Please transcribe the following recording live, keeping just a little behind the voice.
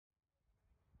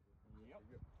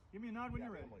Give me a nod when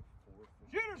you're ready.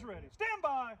 Shooters ready. Stand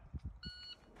by.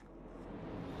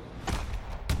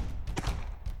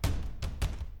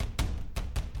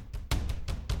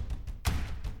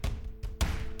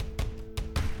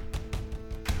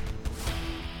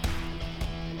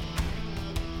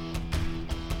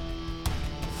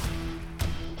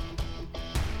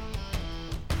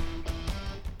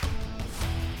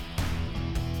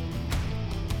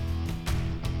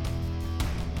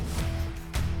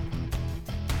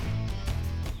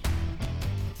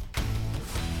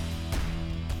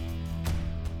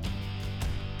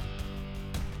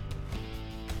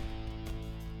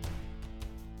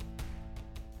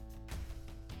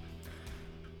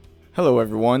 Hello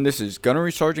everyone, this is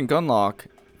Gunnery Sergeant Gunlock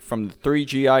from the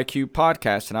 3GIQ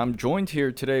podcast, and I'm joined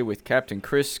here today with Captain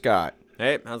Chris Scott.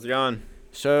 Hey, how's it going?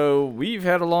 So, we've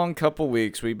had a long couple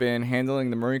weeks. We've been handling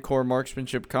the Marine Corps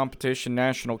Marksmanship Competition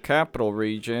National Capital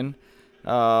Region,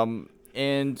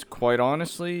 and quite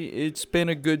honestly, it's been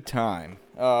a good time.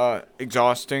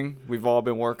 Exhausting. We've all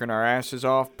been working our asses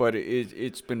off, but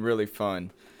it's been really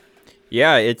fun.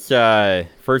 Yeah, it's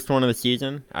first one of the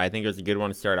season. I think it was a good one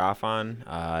to start off on.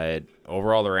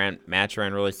 Overall, the match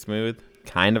ran really smooth.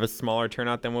 Kind of a smaller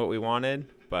turnout than what we wanted,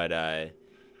 but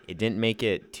it didn't make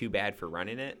it too bad for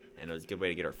running it, and it was a good way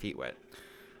to get our feet wet.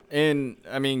 And,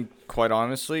 I mean, quite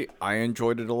honestly, I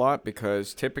enjoyed it a lot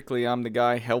because typically I'm the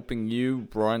guy helping you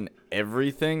run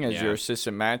everything as your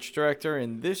assistant match director,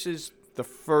 and this is the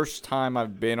first time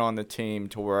I've been on the team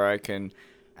to where I can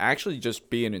actually just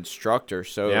be an instructor.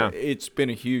 So it's been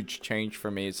a huge change for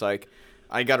me. It's like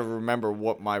I got to remember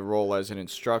what my role as an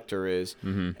instructor is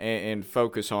and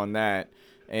focus on that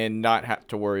and not have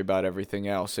to worry about everything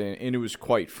else. And it was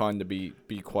quite fun, to be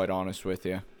quite honest with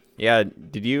you. Yeah,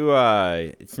 did you,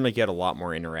 it seemed like you had a lot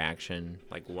more interaction,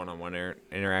 like one-on-one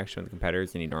interaction with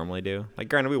competitors than you normally do. Like,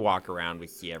 granted, we walk around, we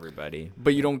see everybody.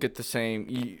 But you don't get the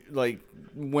same, like,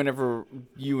 whenever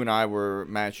you and I were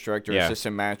match director,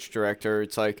 assistant match director,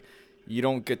 it's like you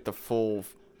don't get the full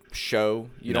show.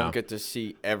 You don't get to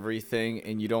see everything,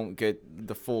 and you don't get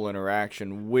the full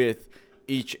interaction with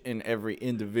each and every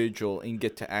individual and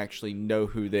get to actually know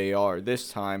who they are.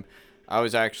 This time, I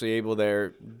was actually able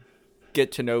to get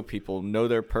to know people, know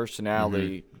their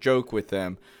personality, joke with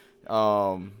them.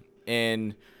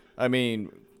 And, I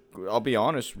mean, I'll be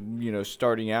honest,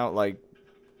 starting out, like,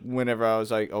 whenever I was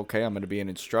like, okay, I'm going to be an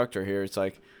instructor here, it's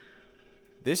like,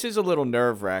 this is a little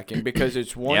nerve-wracking because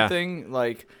it's one thing,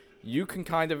 like, you can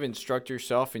kind of instruct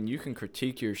yourself and you can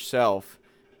critique yourself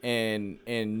and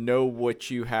know what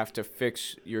you have to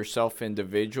fix yourself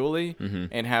individually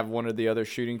and have one of the other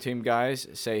shooting team guys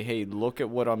say, hey, look at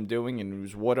what I'm doing,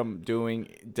 and what I'm doing,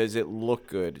 does it look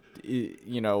good?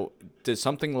 Does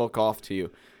something look off to you?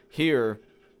 Here,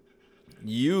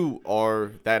 you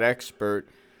are that expert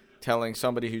telling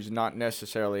somebody who's not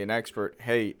necessarily an expert,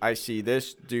 hey, I see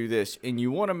this, do this. And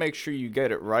you want to make sure you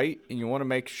get it right, and you want to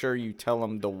make sure you tell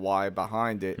them the why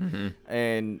behind it.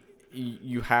 And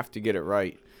you have to get it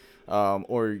right,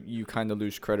 or you kind of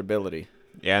lose credibility.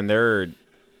 Yeah, and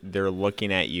they're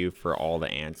looking at you for all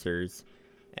the answers,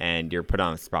 and you're put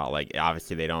on the spot. Like,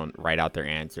 obviously, they don't write out their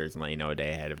answers and let you know a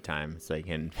day ahead of time so they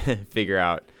can figure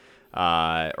out,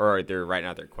 or they're writing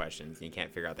out their questions, and you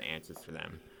can't figure out the answers for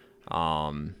them.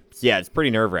 So yeah, it's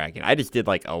pretty nerve-wracking. I just did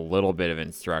like a little bit of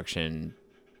instruction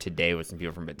today with some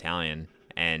people from battalion,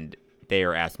 and they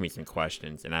were asking me some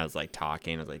questions, and I was like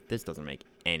talking. I was like, this doesn't make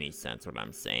any sense what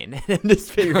I'm saying. And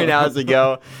just figuring out as I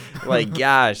go, like,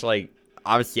 gosh, like,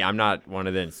 obviously I'm not one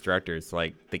of the instructors. So,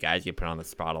 like, the guys get put on the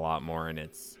spot a lot more, and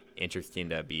it's interesting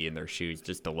to be in their shoes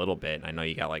just a little bit. And I know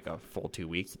you got like a full 2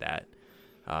 weeks of that.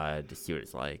 To see what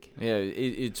it's like. Yeah,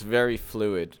 it's very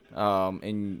fluid,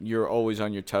 and you're always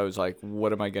on your toes, like,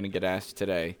 what am I going to get asked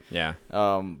today? Yeah.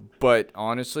 But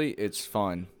honestly, it's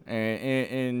fun,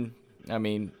 and I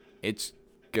mean, it's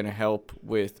going to help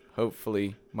with,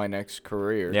 hopefully, my next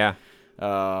career. Yeah.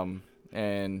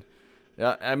 And,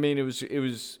 I mean, it was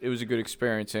a good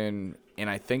experience, and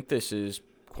I think this is,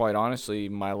 quite honestly,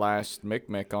 my last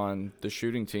Mick on the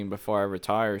shooting team before I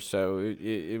retire, so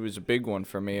it was a big one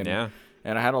for me,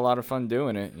 and I had a lot of fun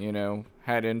doing it,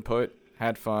 had input,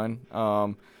 had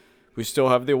fun. We still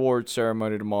have the award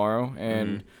ceremony tomorrow,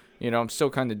 and, I'm still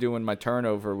kind of doing my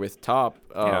turnover with Top.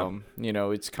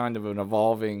 It's kind of an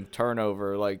evolving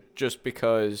turnover, like, just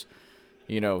because,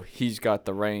 he's got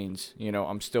the reins.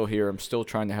 I'm still here. I'm still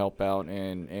trying to help out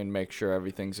and make sure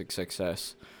everything's a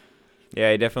success. Yeah,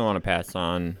 I definitely want to pass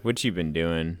on, which you've been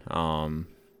doing.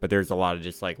 But there's a lot of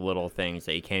just, like, little things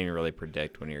that you can't even really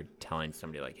predict when you're telling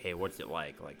somebody, like, hey, what's it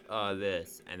like? Like,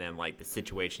 this. And then, like, the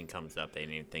situation comes up they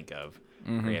didn't even think of.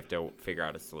 where you have to figure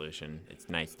out a solution. It's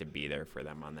nice to be there for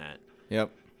them on that.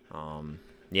 Yep.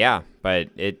 Yeah, but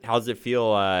how's it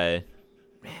feel? Man,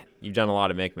 you've done a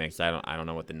lot of Mick. I don't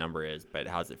know what the number is, but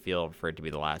how's it feel for it to be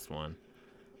the last one?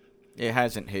 It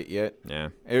hasn't hit yet. Yeah.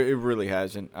 It really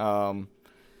hasn't.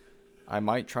 I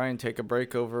might try and take a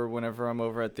break whenever I'm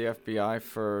over at the FBI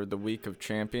for the week of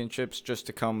championships, just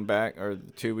to come back, or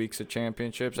the 2 weeks of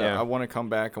championships. Yeah. I want to come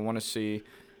back. I want to see,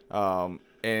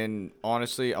 and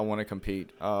honestly, I want to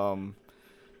compete.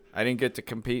 I didn't get to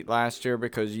compete last year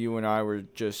because you and I were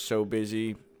just so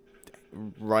busy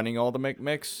running all the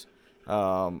Mix.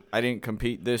 I didn't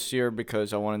compete this year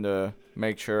because I wanted to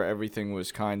make sure everything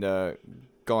was kind of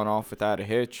going off without a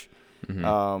hitch.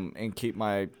 And keep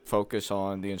my focus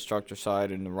on the instructor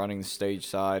side and the running the stage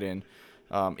side, and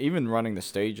even running the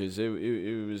stages. It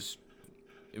was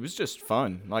just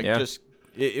fun.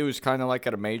 It was kind of like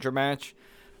at a major match,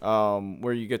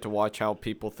 where you get to watch how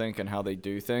people think and how they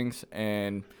do things,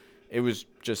 and it was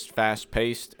just fast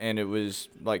paced, and it was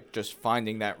like just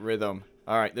finding that rhythm.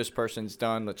 All right, this person's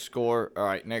done. Let's score. All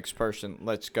right, next person.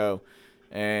 Let's go.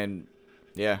 And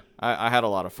yeah, I had a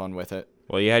lot of fun with it.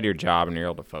 Well, you had your job and you're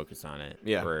able to focus on it.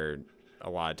 Yeah. Where a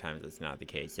lot of times it's not the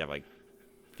case. You have like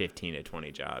 15 to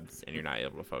 20 jobs and you're not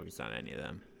able to focus on any of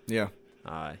them. Yeah.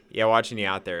 Watching you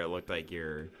out there, it looked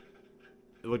very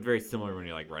similar when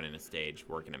you're like running a stage,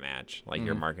 working a match. Like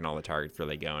you're marking all the targets where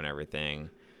they go and everything,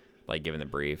 like giving the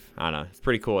brief. I don't know. It's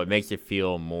pretty cool. It makes it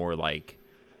feel more like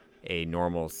a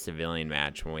normal civilian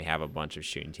match when we have a bunch of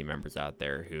shooting team members out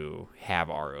there who have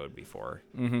RO'd before.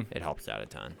 It helps out a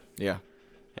ton. Yeah.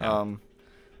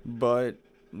 But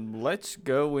let's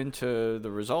go into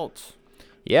the results.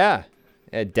 Yeah,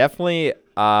 definitely.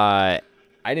 I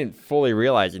didn't fully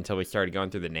realize until we started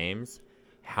going through the names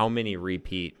how many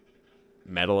repeat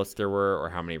medalists there were,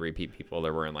 or how many repeat people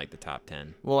there were in like the top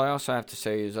 10. Well, I also have to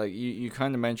say is like you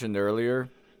kind of mentioned earlier,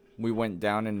 we went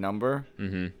down in number.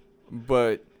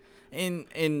 But in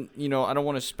I don't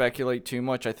want to speculate too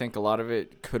much. I think a lot of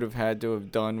it could have had to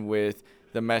have done with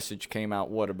the message came out,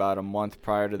 about a month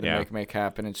prior to the Make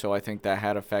happen, and so I think that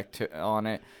had effect on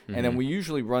it. And then we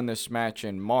usually run this match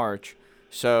in March,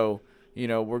 so,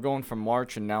 we're going from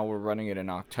March, and now we're running it in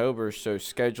October, so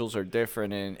schedules are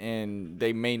different, and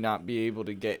they may not be able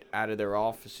to get out of their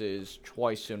offices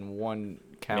twice in one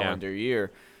calendar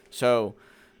year. So,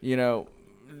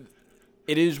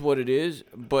 it is what it is,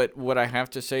 but what I have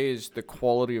to say is the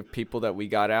quality of people that we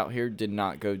got out here did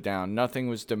not go down. Nothing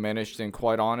was diminished, and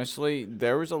quite honestly,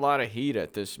 there was a lot of heat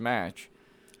at this match.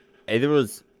 It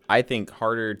was, I think,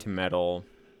 harder to medal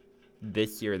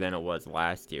this year than it was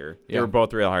last year. They were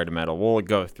both real hard to medal. We'll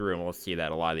go through and we'll see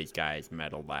that a lot of these guys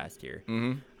medaled last year.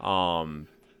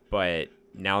 But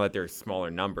now that there's smaller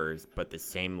numbers, but the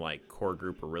same like core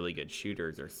group of really good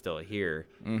shooters are still here,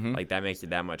 like that makes it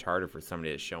that much harder for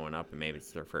somebody that's showing up and maybe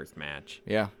it's their first match.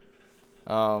 Yeah.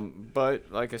 But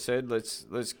like I said,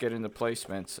 let's get into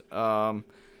placements.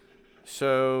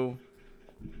 So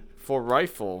for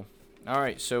rifle, all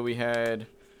right. So we had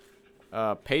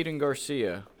Peyton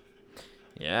Garcia.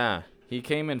 Yeah. He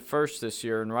came in first this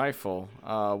year in rifle,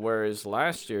 whereas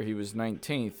last year he was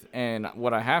 19th. And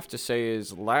what I have to say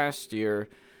is last year,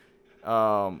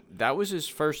 that was his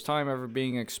first time ever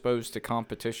being exposed to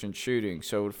competition shooting.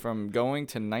 So from going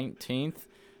to 19th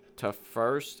to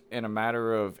first in a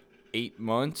matter of 8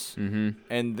 months.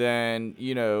 And then,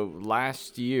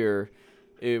 last year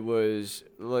it was,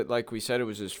 like we said, it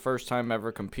was his first time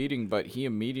ever competing, but he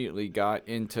immediately got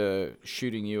into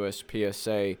shooting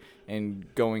USPSA and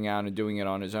going out and doing it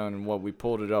on his own. And what we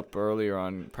pulled it up earlier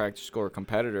on Practice Score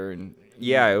Competitor. And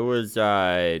it was,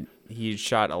 he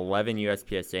shot 11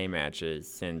 USPSA matches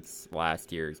since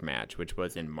last year's match, which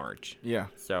was in March. Yeah.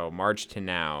 So March to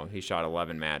now, he shot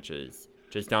 11 matches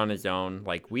just on his own.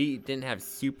 Like, we didn't have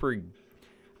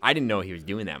I didn't know he was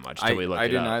doing that much till we looked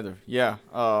it up. I didn't either. Yeah.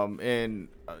 And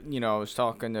I was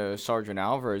talking to Sergeant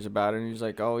Alvarez about it, and he's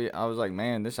like, "Oh yeah." I was like,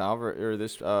 "Man, this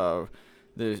this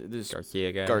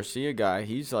Garcia guy,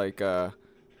 he's like,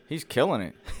 he's killing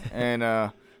it."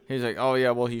 And he's like, "Oh yeah,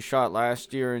 well he shot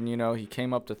last year, and he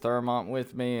came up to Thurmont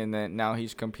with me, and then now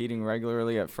he's competing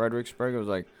regularly at Fredericksburg." I was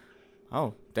like,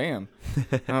 "Oh damn,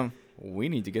 we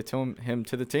need to get him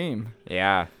to the team."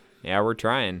 Yeah, we're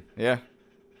trying. Yeah.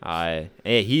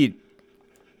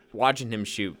 Watching him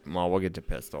shoot, well, we'll get to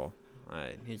pistol.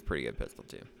 He's pretty good pistol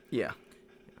too. Yeah.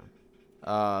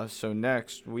 So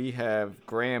next we have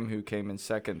Graham, who came in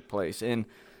second place. And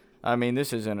I mean,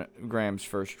 this isn't Graham's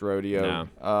first rodeo.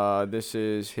 No. This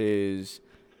is his,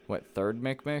 third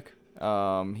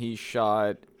Mick? He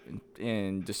shot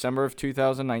in December of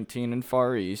 2019 in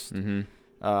Far East.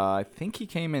 I think he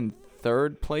came in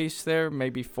third place there,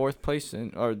 maybe fourth place,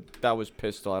 or that was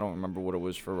pistol. I don't remember what it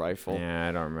was for rifle. Yeah,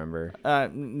 I don't remember.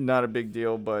 Not a big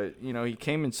deal, but he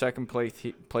came in second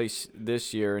place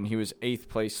this year, and he was 8th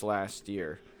place last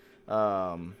year.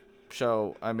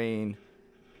 So I mean,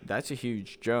 that's a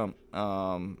huge jump.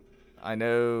 I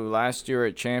know last year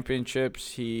at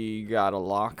championships he got a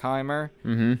Lockheimer.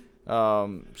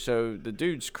 So the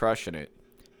dude's crushing it.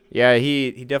 Yeah,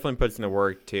 he definitely puts in the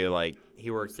work too. Like he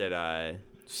works at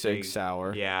Sig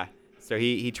Sauer. Yeah, so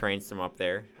he trains them up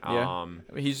there. Yeah.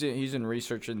 He's in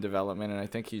research and development, and I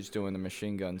think he's doing the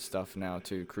machine gun stuff now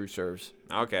too. Crew serves.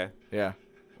 Okay. Yeah,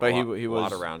 but he was a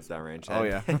lot of rounds downrange. Oh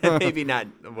yeah. Maybe not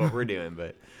what we're doing,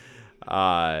 but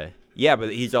yeah.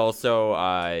 But he's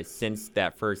also since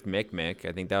that first Mick,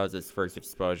 I think that was his first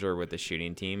exposure with the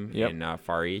shooting team in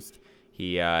Far East.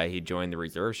 He joined the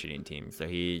reserve shooting team, so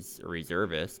he's a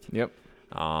reservist. Yep.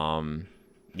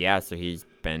 Yeah, so he's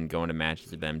been going to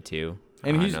matches with them too.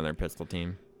 And he's another pistol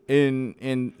team. In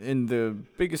the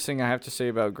biggest thing I have to say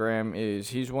about Graham is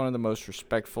he's one of the most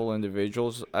respectful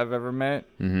individuals I've ever met.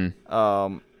 And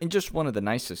just one of the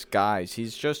nicest guys.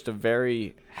 He's just a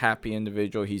very happy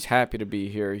individual. He's happy to be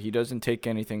here. He doesn't take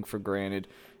anything for granted,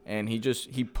 and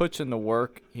he puts in the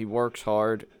work. He works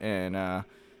hard, and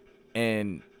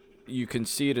you can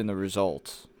see it in the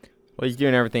results. Well, he's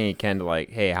doing everything he can to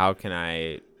hey, how can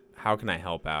I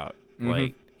help out?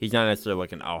 Like he's not necessarily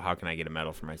looking, how can I get a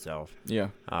medal for myself? Yeah.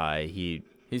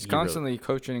 He's constantly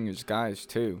coaching his guys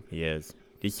too. He is. Do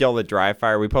you see all the dry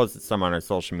fire? We posted some on our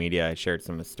social media. I shared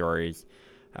some of the stories.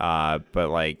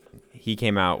 But he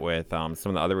came out with some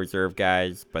of the other reserve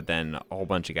guys, but then a whole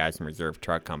bunch of guys from Reserve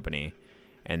Truck Company,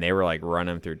 and they were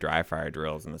running through dry fire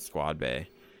drills in the squad bay.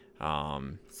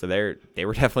 So they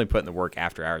were definitely putting the work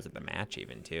after hours at the match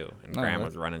even too, and Graham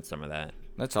was running some of that.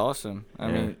 That's awesome. I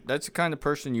mean, that's the kind of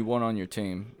person you want on your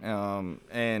team,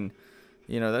 and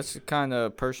that's the kind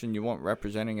of person you want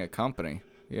representing a company.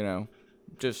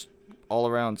 Just all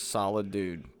around solid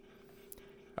dude.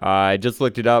 I just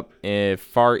looked it up.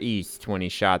 Far East, when he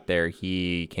shot there,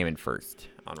 he came in first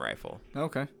on rifle.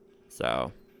 Okay.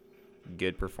 So,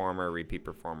 good performer, repeat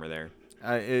performer there.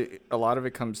 A lot of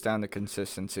it comes down to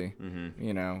consistency.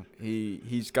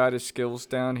 He's got his skills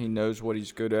down. He knows what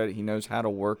he's good at. He knows how to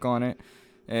work on it,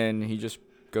 and he just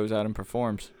goes out and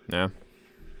performs. Yeah.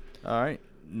 All right.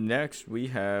 Next, we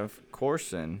have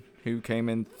Corson, who came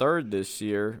in third this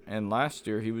year, and last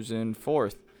year he was in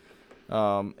fourth.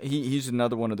 He's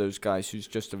another one of those guys who's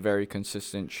just a very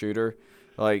consistent shooter.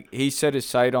 He set his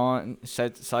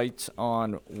sights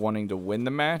on wanting to win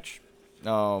the match.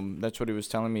 That's what he was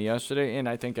telling me yesterday, and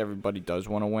I think everybody does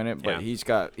want to win it, but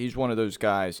he's one of those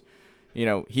guys,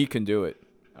 he can do it.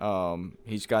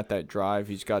 He's got that drive,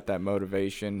 he's got that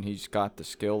motivation, he's got the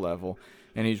skill level,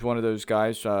 and he's one of those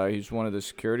guys, he's one of the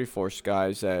security force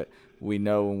guys that we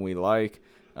know and we like,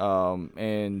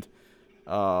 and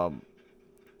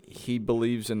he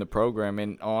believes in the program,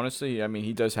 and honestly, I mean,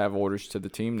 he does have orders to the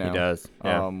team now. He does.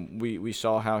 Yeah. We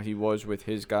saw how he was with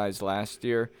his guys last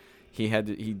year. He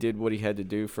did what he had to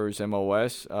do for his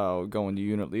MOS, going to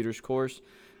unit leaders course,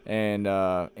 and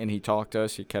he talked to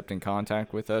us. He kept in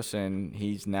contact with us, and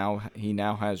he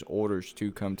now has orders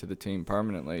to come to the team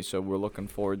permanently. So we're looking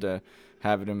forward to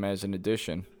having him as an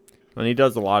addition. And he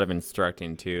does a lot of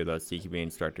instructing too, those CQB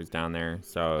instructors down there.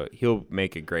 So he'll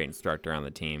make a great instructor on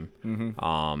the team. And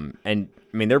I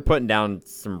mean, they're putting down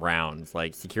some rounds.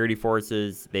 Like Security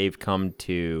Forces, they've come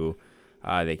to.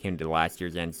 They came to last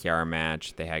year's NCR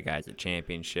match. They had guys at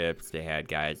championships. They had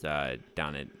guys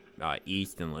down at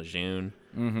East and Lejeune.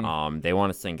 They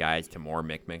want to send guys to more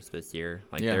MICMICs this year.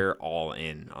 They're all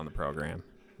in on the program.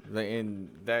 And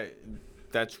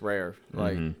that's rare.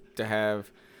 To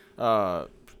have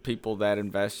people that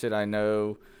invested. I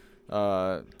know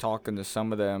talking to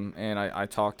some of them, and I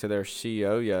talked to their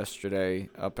CEO yesterday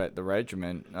up at the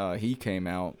regiment. He came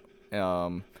out,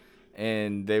 and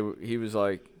he was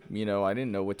like, I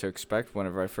didn't know what to expect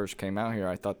whenever I first came out here.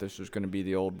 I thought this was going to be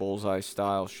the old bullseye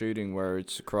style shooting where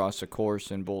it's across a course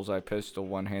and bullseye pistol,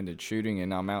 one-handed shooting,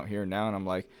 and I'm out here now and I'm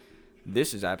like,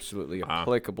 this is absolutely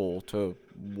applicable to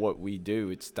what we do.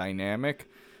 It's dynamic,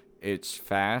 it's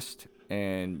fast,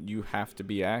 and you have to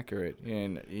be accurate.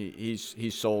 And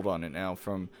he's sold on it now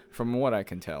from what I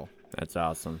can tell. That's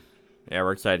awesome. Yeah,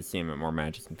 we're excited to see him at more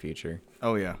matches in the future.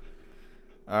 Oh, yeah.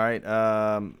 All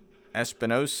right,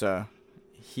 Espinosa.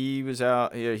 He was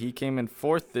out. Yeah, he came in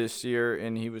fourth this year,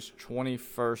 and he was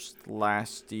 21st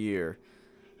last year.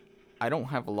 I don't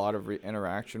have a lot of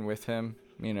interaction with him,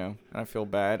 and I feel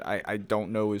bad. I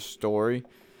don't know his story.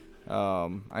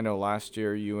 I know last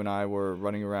year you and I were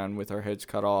running around with our heads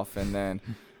cut off, and then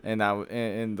and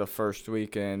in the first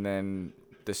week, and then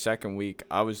the second week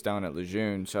I was down at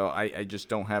Lejeune, so I just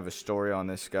don't have a story on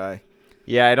this guy.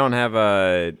 Yeah, I don't have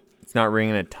it's not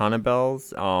ringing a ton of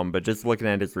bells, but just looking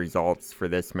at his results for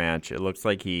this match, it looks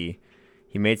like he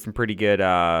made some pretty good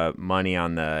money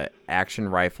on the action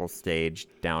rifle stage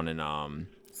down in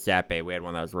Sape. We had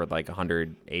one that was worth like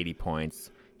 180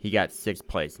 points. He got 6th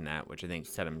place in that, which I think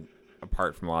set him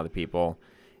apart from a lot of the people.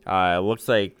 It looks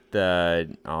like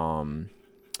the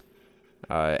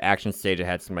action stage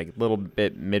had some like little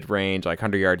bit mid-range, like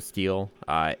 100-yard steel.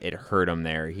 It hurt him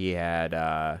there. He had,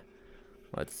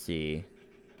 let's see,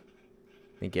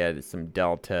 I think he had some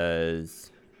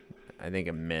deltas. I think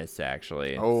a miss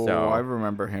actually. Oh, so, I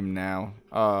remember him now.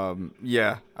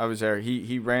 Yeah, I was there.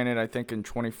 He ran it, I think, in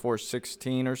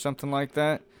 24:16 or something like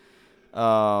that.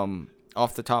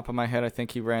 Off the top of my head, I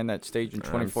think he ran that stage in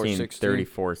 24:16.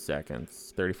 34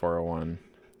 seconds, 34:01.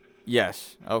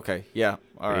 Yes. Okay. Yeah.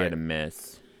 All right. He had a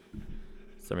miss.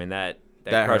 So I mean that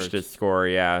That crushed hurts. his score.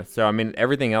 Yeah. So I mean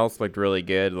everything else looked really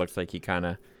good. Looks like he kind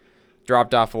of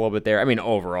dropped off a little bit there. I mean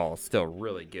overall, still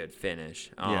really good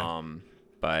finish. Yeah.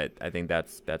 But I think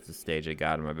that's the stage that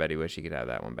got him. I bet he wish he could have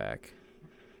that one back.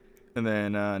 And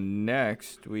then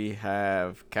next we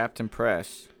have Captain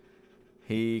Press.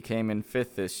 He came in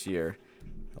 5th this year.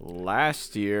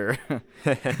 Last year,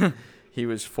 he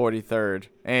was 43rd.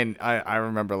 And I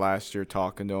remember last year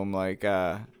talking to him like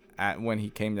when he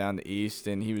came down the East,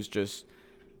 and he was just,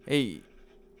 hey,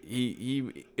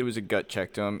 it was a gut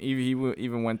check to him. He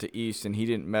even went to East, and he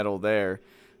didn't medal there.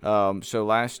 So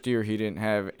last year he didn't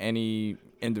have any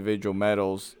individual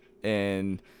medals,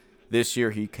 and this year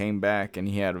he came back and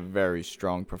he had a very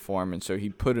strong performance. So he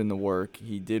put in the work.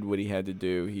 He did what he had to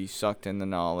do. He sucked in the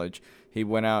knowledge. He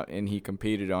went out and he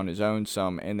competed on his own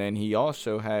some, and then he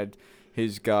also had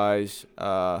his guys,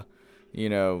 set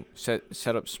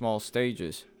up small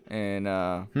stages, and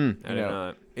I didn't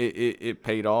know that. it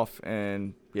paid off,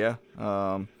 and yeah,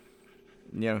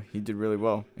 he did really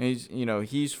well. And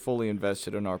he's fully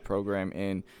invested in our program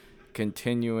and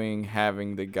continuing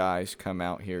having the guys come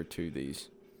out here to these.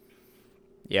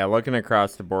 Yeah, looking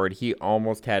across the board, he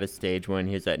almost had a stage win.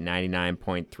 He was at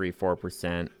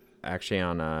 99.34%. Actually,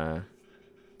 on that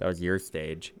was your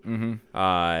stage.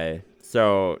 Mm-hmm.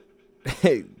 So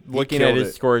looking at his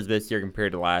it. scores this year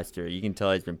compared to last year, you can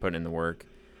tell he's been putting in the work.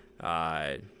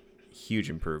 Huge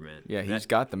improvement. Yeah, he's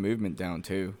got the movement down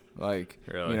too. Like,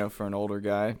 Really? For an older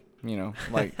guy,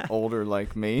 like older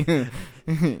like me,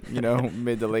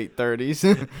 mid to late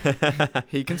 30s,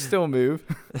 he can still move.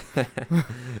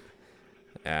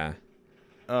 Yeah.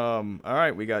 All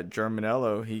right, we got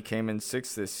Germanello. He came in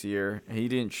 6th this year. He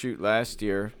didn't shoot last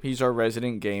year. He's our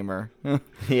resident gamer.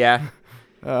 Yeah.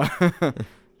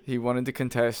 He wanted to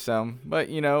contest some, but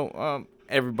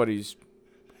everybody's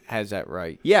has that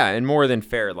right. Yeah, and more than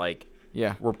fair. Like,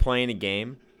 Yeah. we're playing a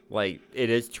game. Like, it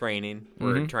is training.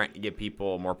 We're Mhm. trying to get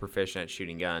people more proficient at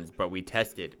shooting guns, but we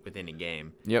test it within a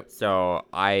game. Yep. So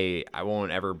I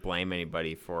won't ever blame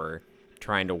anybody for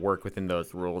trying to work within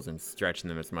those rules and stretching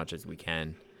them as much as we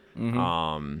can.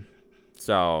 Mhm.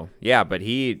 So yeah, but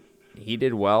he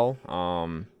did well.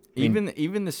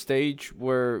 Even the stage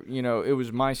where it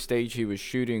was my stage he was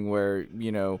shooting, where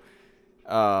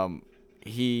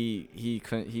he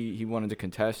wanted to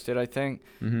contest it, I think.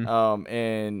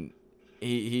 And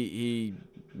he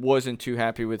wasn't too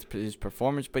happy with his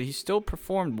performance, but he still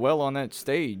performed well on that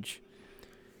stage.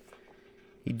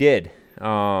 He did.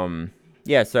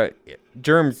 Yeah, so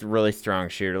Germ's a really strong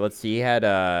shooter. Let's see, he had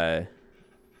a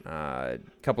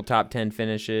couple top 10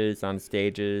 finishes on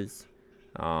stages.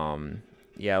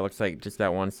 Yeah, it looks like just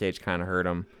that one stage kind of hurt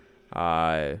him.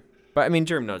 But I mean,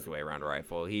 Germ knows the way around a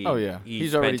rifle. He's He's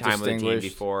spent already time with the team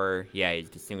distinguished. before. Yeah, he's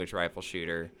a distinguished rifle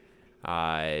shooter.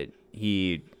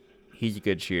 He's a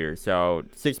good shooter. So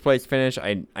 6th place finish.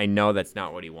 I know that's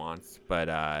not what he wants,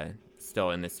 but still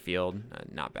in this field,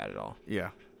 not bad at all. Yeah.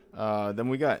 Then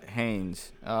we got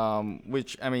Haynes,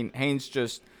 which, I mean,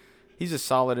 Haynes he's a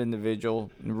solid individual,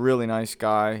 really nice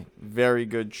guy, very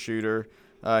good shooter.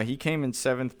 He came in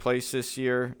 7th place this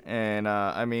year, and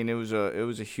I mean, it was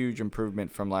a huge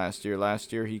improvement from last year.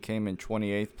 Last year he came in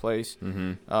 28th place.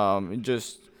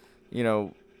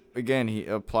 Again, he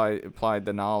applied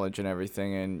the knowledge and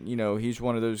everything, and he's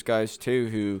one of those guys too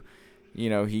who,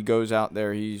 he goes out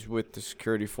there. He's with the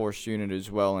security force unit as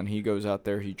well, and he goes out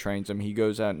there. He trains them. He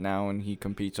goes out now and he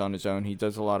competes on his own. He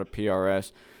does a lot of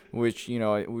PRS, which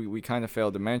we kind of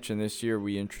failed to mention. This year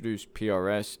we introduced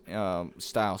PRS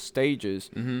style stages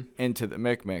into the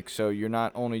MIC. So you're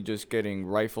not only just getting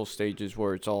rifle stages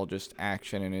where it's all just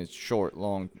action and it's short,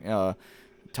 long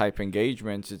type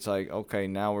engagements, it's like, okay,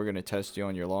 now we're going to test you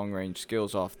on your long range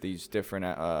skills off these different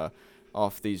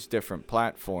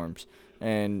platforms,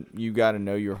 and you got to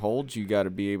know your holds. You got to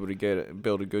be able to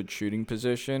build a good shooting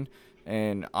position,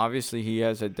 and obviously he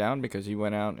has it down because he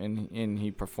went out and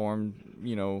he performed,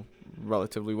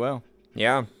 relatively well.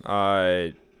 Yeah,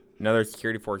 another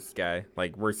security forces guy.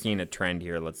 Like, we're seeing a trend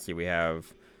here. Let's see, we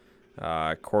have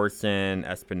Corson,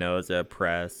 Espinoza,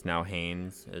 Press, now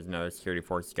Haynes is another security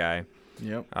forces guy.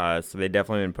 Yep. So they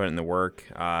definitely been putting in the work.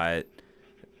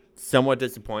 Somewhat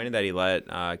disappointed that he let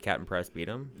Captain Press beat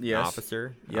him, yes. An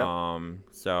officer. Yep.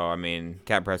 So, I mean,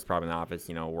 Captain Press probably in the office,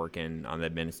 working on the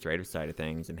administrative side of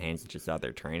things, and Haynes is just out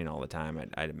there training all the time,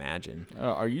 I'd imagine.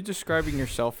 Are you describing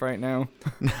yourself right now?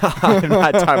 No, I'm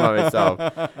not talking about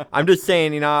myself. I'm just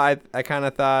saying, I kind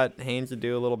of thought Haynes would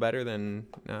do a little better than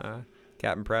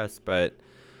Captain Press, but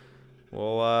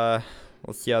we'll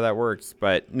see how that works.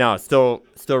 But no, still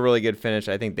really good finish.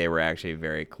 I think they were actually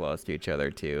very close to each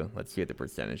other too. Let's see what the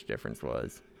percentage difference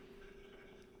was.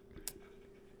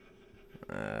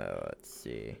 Let's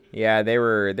see. Yeah, they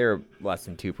were less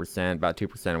than 2%, about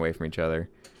 2% away from each other.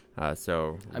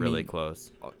 So really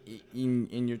close.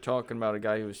 And you're talking about a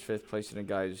guy who was 5th place and a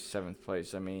guy who's 7th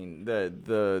place. I mean,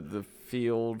 the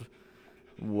field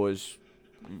was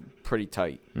pretty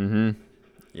tight. Mm-hmm.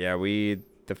 Yeah,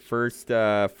 the first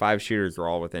 5 shooters were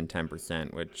all within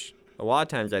 10%, which a lot of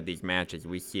times at these matches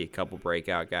we see a couple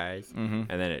breakout guys, and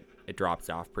then it drops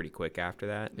off pretty quick after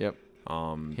that. Yep.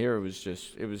 Here it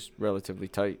was relatively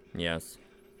tight. Yes.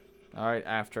 All right.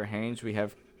 After Haynes, we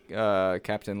have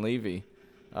Captain Levy.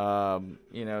 He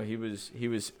was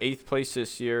 8th place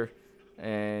this year,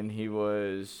 and he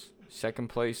was 2nd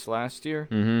place last year.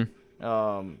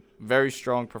 Mm-hmm. Very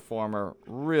strong performer,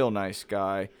 real nice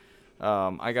guy.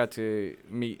 I got to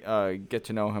get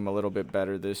to know him a little bit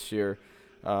better this year.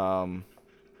 I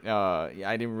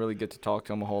didn't really get to talk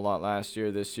to him a whole lot last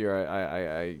year. This year,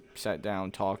 I sat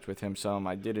down, talked with him some.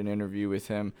 I did an interview with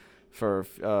him for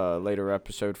a later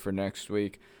episode for next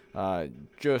week.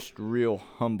 Just real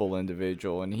humble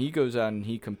individual, and he goes out and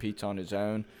he competes on his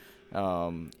own.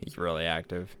 He's really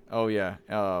active. Oh yeah.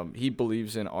 He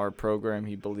believes in our program.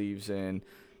 He believes in,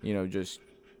 just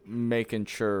making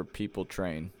sure people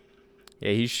train.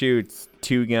 Yeah, he shoots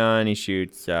 2-gun. He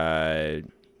shoots a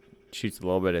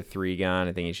little bit of 3-gun.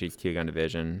 I think he shoots 2-gun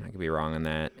division. I could be wrong on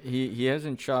that. He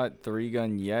hasn't shot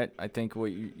 3-gun yet. I think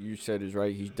what you said is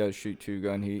right. He does shoot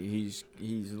 2-gun. He's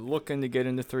looking to get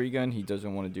into 3-gun. He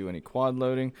doesn't want to do any quad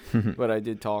loading. But I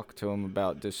did talk to him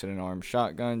about dissident arm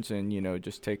shotguns and,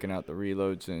 just taking out the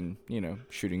reloads and,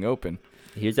 shooting open.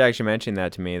 He was actually mentioning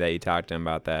that to me, that you talked to him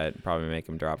about that. Probably make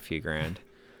him drop a few grand.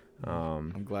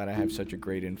 I'm glad I have such a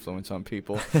great influence on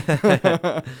people.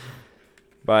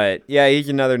 But yeah, he's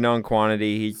another known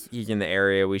quantity. He's in the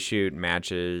area. We shoot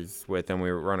matches with him.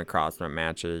 We run across him at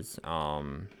matches.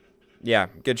 Yeah,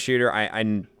 good shooter.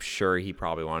 I'm sure he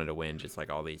probably wanted to win just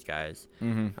like all these guys.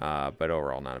 But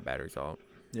overall, not a bad result.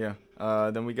 Yeah.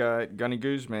 Then we got Gunny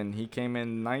Guzman. He came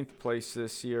in 9th place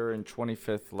this year and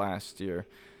 25th last year.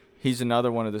 He's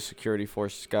another one of the security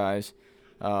forces guys.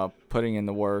 Putting in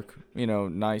the work,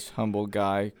 nice, humble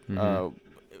guy.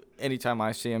 Anytime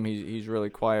I see him, he's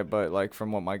really quiet, but like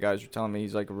from what my guys are telling me,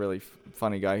 he's like a really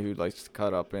funny guy who likes to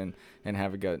cut up and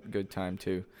have a good time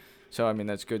too. So, I mean,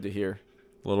 that's good to hear.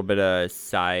 A little bit of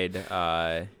side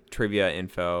trivia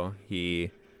info.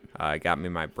 He got me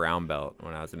my brown belt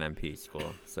when I was in MP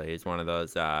school. So he's one of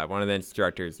those, one of the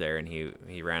instructors there, and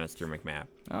he ran us through McMap.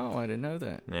 Oh, I didn't know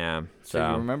that. Yeah. So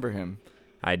you remember him?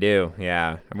 I do,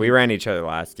 yeah. We ran each other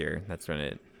last year. That's when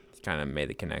it kind of made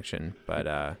the connection.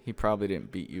 But he probably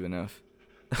didn't beat you enough.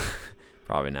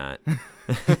 Probably not.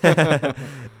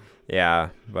 Yeah,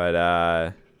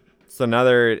 but it's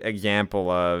another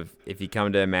example of if you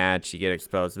come to a match, you get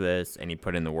exposed to this, and you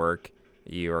put in the work,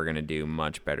 you are going to do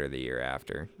much better the year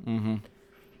after. In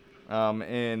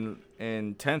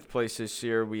 10th place this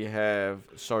year, we have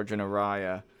Sergeant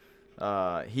Araya.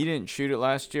 He didn't shoot it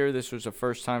last year. This was the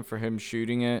first time for him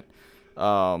shooting it.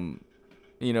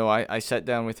 I sat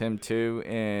down with him too,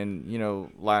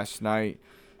 and, last night,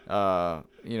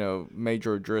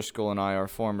 Major Driscoll and I, our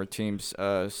former team's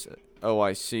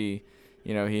OIC,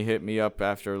 he hit me up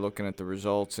after looking at the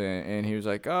results, and he was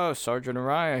like, oh, Sergeant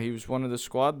Araya, he was one of the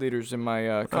squad leaders in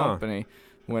my company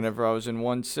whenever I was in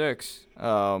 1-6.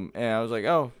 And I was like,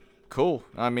 oh, cool.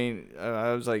 I mean,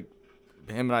 I was like,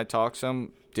 him and I talked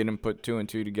some. Didn't put 2 and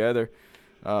 2 together,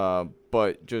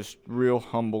 but just real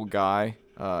humble guy,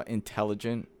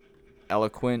 intelligent,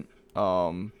 eloquent,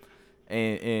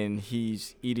 and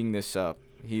he's eating this up.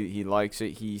 He likes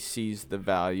it. He sees the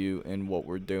value in what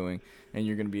we're doing, and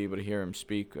you're going to be able to hear him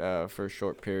speak for a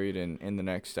short period in the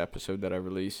next episode that I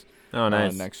release. Oh,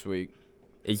 nice. Next week.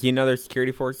 Is he another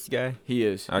security forces guy? He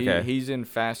is. Okay. He's in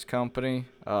Fast Company.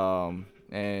 I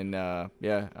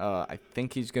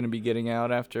think he's going to be getting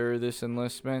out after this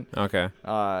enlistment. Okay.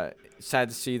 Sad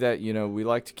to see that. We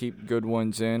like to keep good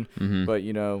ones in, but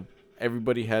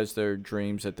everybody has their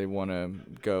dreams that they want to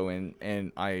go in,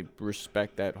 and I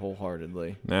respect that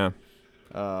wholeheartedly. Yeah.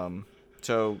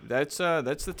 So that's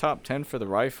the top 10 for the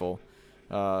rifle.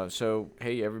 So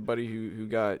hey, everybody who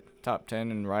got top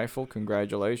 10 in rifle,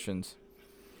 congratulations.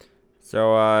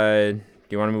 So do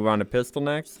you want to move on to pistol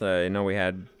next? I know we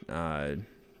had a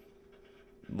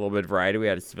little bit of variety. We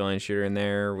had a civilian shooter in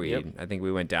there. I think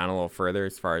we went down a little further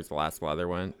as far as the last leather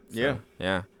went. So,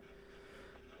 yeah.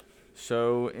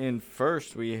 So in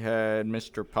first we had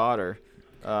Mr. Potter.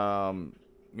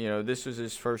 This was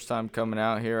his first time coming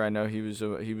out here. I know he was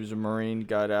a Marine,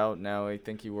 got out. Now I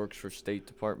think he works for State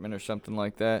Department or something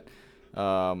like that.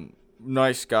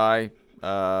 Nice guy.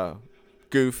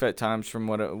 Goof at times from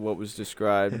what was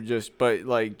described. just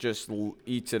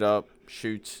eats it up,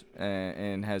 shoots,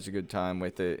 and has a good time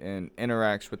with it, and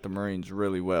interacts with the Marines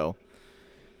really well.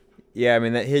 Yeah, I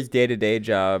mean his day-to-day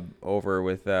job over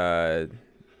with the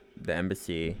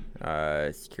embassy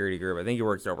security group, I think he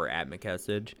works over at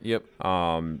McKessage. Yep.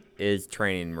 Is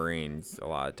training Marines a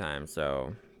lot of times.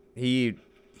 So he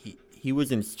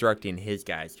was instructing his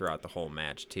guys throughout the whole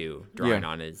match too, drawing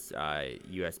on his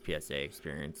USPSA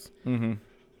experience. Mm-hmm.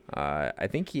 I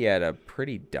think he had a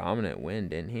pretty dominant win,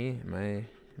 didn't he? Am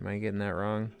I getting that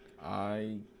wrong?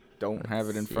 I don't have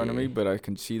it in front of me, but I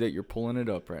can see that you're pulling it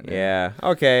up right now. Yeah.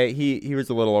 Okay. He was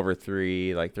a little over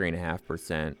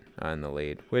 3.5% in the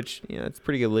lead, which it's a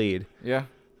pretty good lead. Yeah.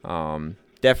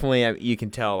 Definitely, you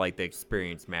can tell like the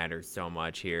experience matters so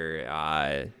much here,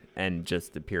 and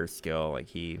just the pure skill. Like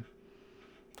he's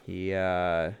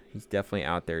definitely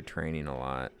out there training a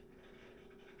lot.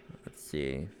 Let's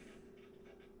see.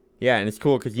 Yeah, and it's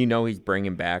cool because he's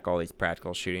bringing back all these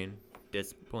practical shooting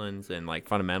disciplines and like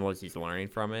fundamentals he's learning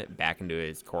from it back into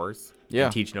his course. Yeah.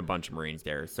 And teaching a bunch of Marines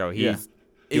there. So he's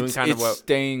doing it's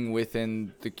staying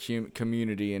within the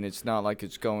community, and it's not like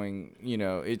it's going,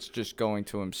 it's just going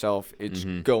to himself. It's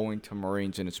going to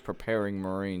Marines, and it's preparing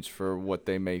Marines for what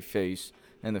they may face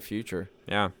in the future.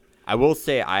 Yeah. I will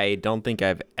say I don't think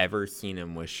I've ever seen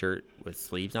him with shirt with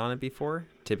sleeves on it before.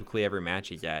 Typically every match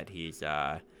he's at, he's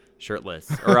shirtless.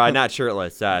 Or not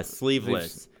shirtless,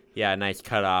 sleeveless. Yeah, nice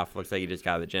cutoff. Looks like he just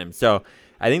got out of the gym. So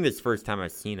I think this is the first time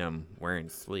I've seen him wearing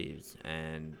sleeves,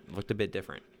 and looked a bit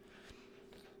different.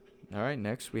 All right,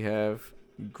 next we have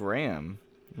Graham.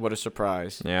 What a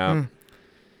surprise. Yeah.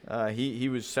 He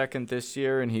was second this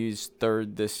year, and he's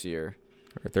third this year.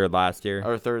 Or third last year.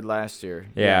 Or third last year.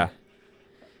 Yeah.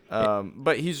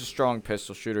 But he's a strong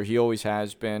pistol shooter. He always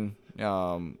has been.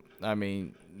 I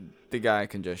mean, the guy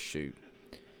can just shoot.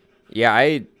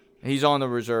 Yeah, he's on the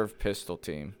reserve pistol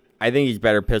team. I think he's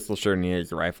better pistol shooter than he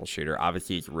is a rifle shooter.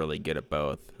 Obviously, he's really good at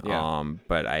both. Yeah.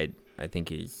 But I think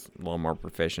he's a little more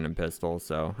proficient in pistol.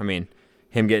 So, I mean,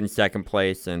 him getting second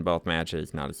place in both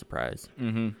matches, not a surprise.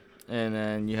 Mm-hmm. And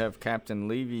then you have Captain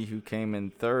Levy, who came in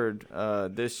third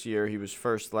this year. He was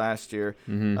first last year.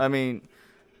 Mm-hmm. I mean,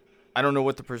 I don't know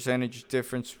what the percentage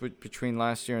difference between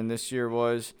last year and this year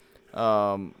was,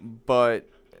 but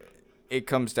it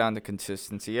comes down to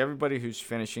consistency. Everybody who's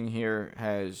finishing here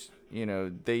has,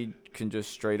 they can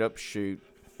just straight up shoot,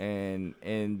 and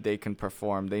they can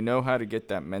perform. They know how to get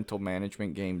that mental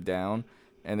management game down,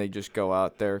 and they just go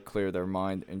out there, clear their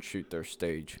mind, and shoot their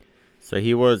stage. So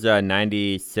he was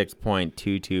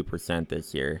 96.22%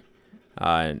 this year,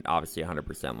 and obviously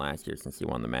 100% last year since he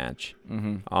won the match.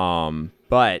 Mm-hmm.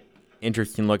 But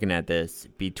interesting looking at this,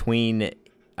 between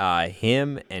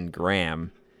him and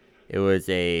Graham, it was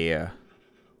a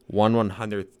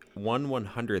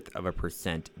 1/100th of a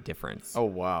percent difference. Oh,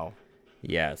 wow.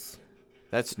 Yes.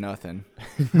 That's nothing.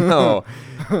 No.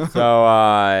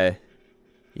 So,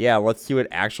 yeah, let's see what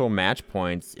actual match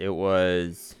points. It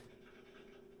was,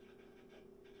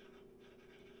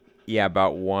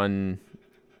 about one.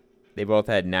 They both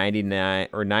had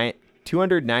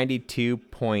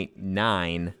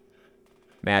 292.9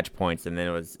 match points, and then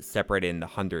it was separated into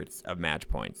hundredths of match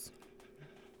points.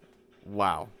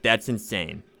 Wow. That's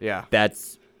insane. Yeah.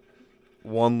 That's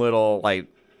one little,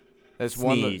 that's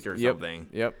sneeze or something.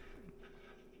 Yep.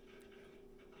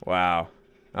 Wow.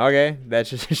 Okay. That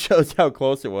just shows how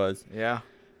close it was. Yeah.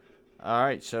 All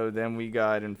right. So then we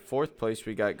got in fourth place,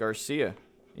 we got Garcia.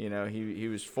 He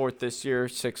was fourth this year,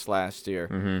 sixth last year.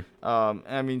 Mm-hmm.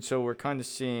 I mean, so we're kind of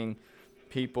seeing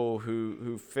people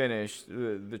who finished.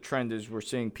 The trend is we're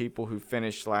seeing people who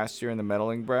finished last year in the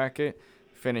medaling bracket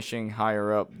finishing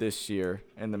higher up this year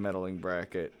in the medaling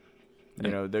bracket. You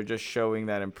know, they're just showing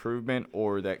that improvement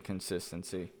or that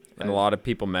consistency. And a lot of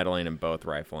people medaling in both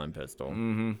rifle and pistol.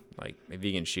 Mm-hmm. Like, if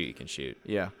you can shoot, you can shoot.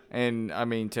 Yeah. And, I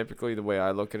mean, typically the way I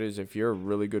look at it is if you're a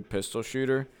really good pistol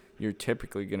shooter, you're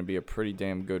typically going to be a pretty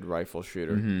damn good rifle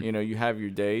shooter. Mm-hmm. You know, you have your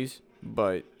days,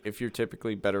 but if you're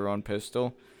typically better on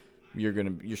pistol, you're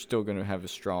still going to have a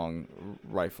strong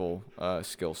rifle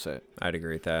skill set. I'd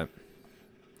agree with that.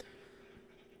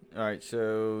 All right,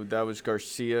 so that was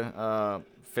Garcia.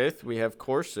 Fifth, we have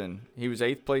Corson. He was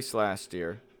 8th place last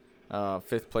year.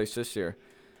 5th place this year.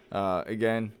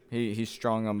 Again, he's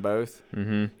strong on both.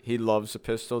 Mm-hmm. He loves a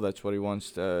pistol. That's what he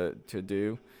wants to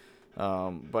do.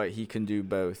 But he can do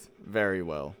both very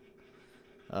well.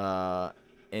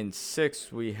 In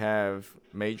 6th, we have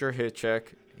Major Hitchek.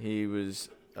 He was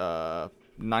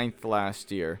 9th last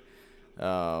year.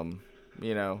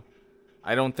 You know,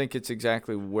 I don't think it's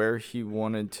exactly where he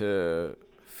wanted to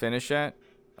finish at.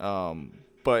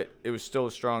 But it was still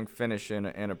a strong finish in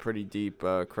a pretty deep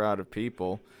crowd of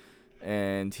people,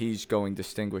 and he's going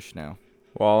distinguished now.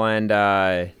 Well, and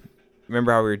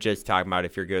remember how we were just talking about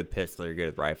if you're good with pistol, you're good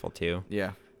with rifle too?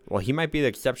 Yeah. Well, he might be the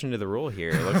exception to the rule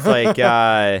here. It looks like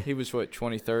he was,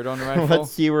 23rd on the rifle?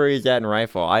 Let's see where he's at in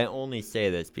rifle. I only say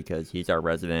this because he's our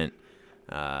resident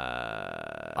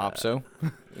Opso?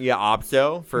 Yeah,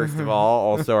 Opso, first of all.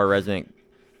 Also our resident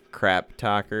crap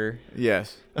talker.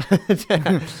 Yes.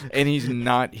 And he's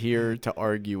not here to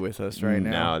argue with us right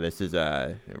now. No, this is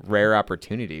a rare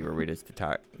opportunity where we just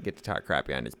get to talk crap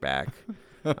behind his back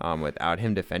without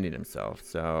him defending himself.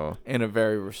 So in a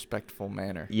very respectful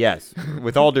manner. Yes,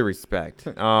 with all due respect.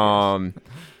 Yeah,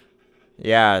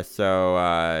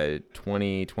 so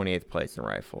 28th place in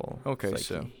rifle. Okay, like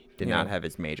so he did not have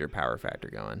his major power factor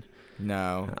going.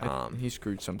 No, he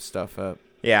screwed some stuff up.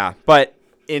 Yeah, but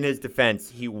in his defense,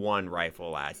 he won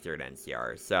rifle last year at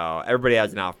NCR. So everybody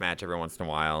has an off match every once in a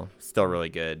while. Still really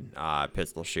good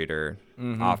pistol shooter,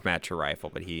 off match or rifle,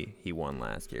 but he won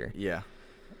last year. Yeah.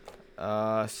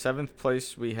 7th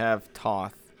place, we have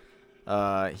Toth.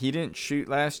 He didn't shoot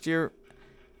last year.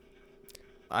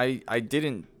 I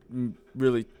didn't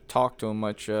really talk to him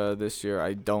much this year.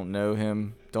 I don't know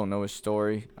him, don't know his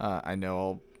story. I know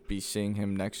I'll be seeing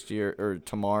him next year or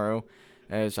tomorrow,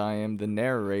 as I am the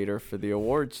narrator for the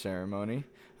awards ceremony.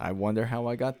 I wonder how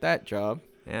I got that job.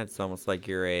 Yeah, it's almost like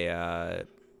you're a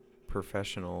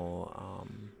professional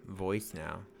voice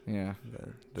now. Yeah.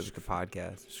 The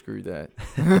podcast. Screw that.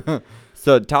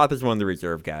 So Toth is one of the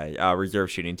reserve guys, reserve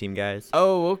shooting team guys.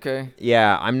 Oh, okay.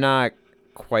 Yeah, I'm not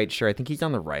quite sure. I think he's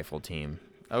on the rifle team.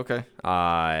 Okay.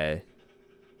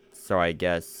 So I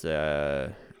guess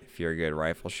if you're a good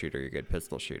rifle shooter, you're a good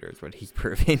pistol shooter is what he's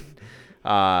proving.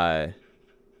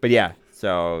 But yeah,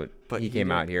 so he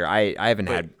came out here. I haven't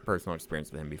had personal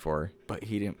experience with him before. But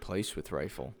he didn't place with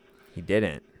rifle. He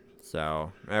didn't.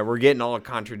 So we're getting all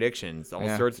contradictions, all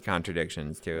sorts of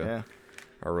contradictions to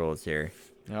our rules here.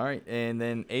 All right, and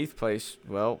then 8th place,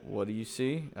 well, what do you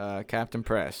see? Captain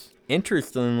Press.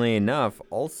 Interestingly enough,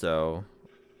 also,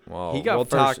 well, he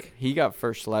got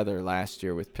first leather last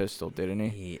year with pistol, didn't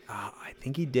he? I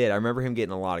think he did. I remember him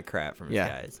getting a lot of crap from his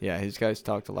guys. Yeah, his guys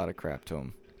talked a lot of crap to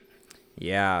him.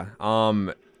 Yeah.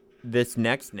 This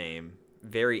next name,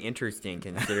 very interesting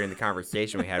considering the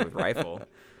conversation we had with rifle.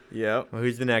 Yep. Well,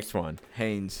 who's the next one?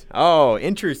 Haynes. Oh,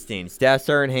 interesting. Staff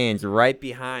Sergeant Haynes, right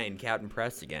behind Captain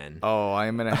Press again. Oh,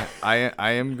 I'm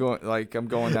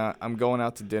going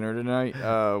out to dinner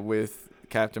tonight with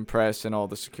Captain Press and all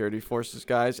the security forces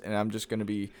guys, and I'm just gonna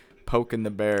be poking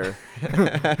the bear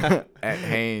at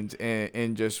Haynes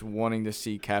and just wanting to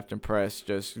see Captain Press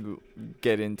just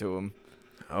get into him.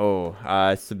 Oh,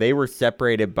 so they were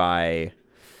separated by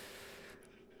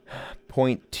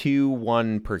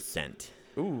 0.21%.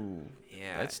 Ooh,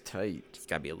 yeah, that's tight. Just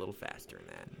gotta be a little faster than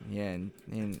that. Yeah,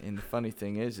 and the funny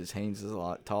thing is Haynes is a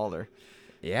lot taller.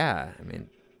 Yeah, I mean,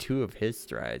 two of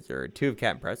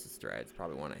Captain Press's strides,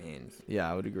 probably one of Haynes.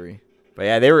 Yeah, I would agree. But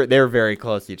yeah, they were very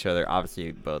close to each other.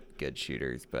 Obviously, both good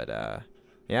shooters, but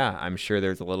yeah, I'm sure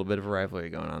there's a little bit of a rivalry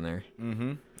going on there.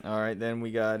 Mm-hmm. All right, then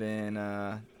we got in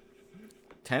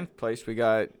 10th place. We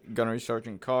got Gunnery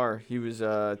Sergeant Carr. He was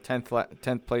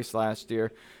 10th place last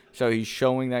year. So he's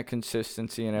showing that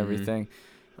consistency and everything.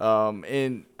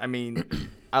 And, I mean,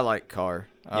 I like Carr.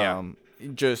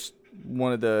 Just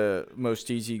one of the most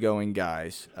easygoing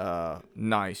guys.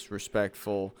 Nice,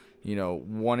 respectful,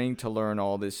 wanting to learn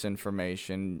all this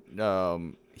information.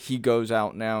 He goes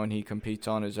out now and he competes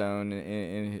on his own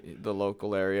in the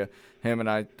local area. Him and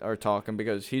I are talking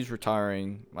because he's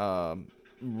retiring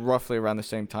roughly around the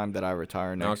same time that I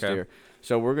retire next year.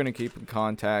 So we're going to keep in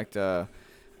contact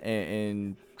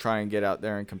and try and get out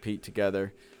there and compete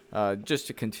together just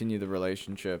to continue the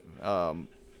relationship.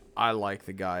 I like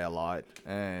the guy a lot,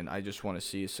 and I just want to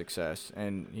see his success,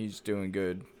 and he's doing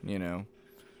good,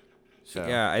 So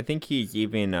yeah, I think he's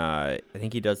even. I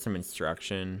think he does some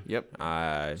instruction. Yep.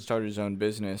 Started his own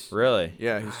business. Really?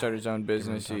 Yeah, he started his own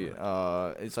business.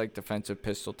 It's like defensive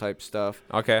pistol type stuff.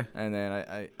 Okay. And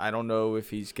then I don't know if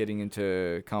he's getting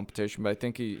into competition, but I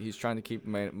think he's trying to keep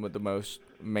with the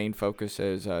main focus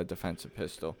as defensive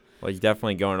pistol. Well, he's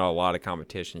definitely going to a lot of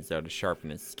competitions though to sharpen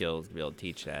his skills to be able to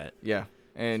teach that. Yeah.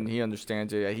 And he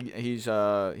understands it. He's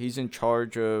in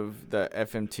charge of the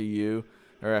FMTU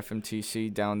or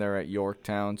FMTC down there at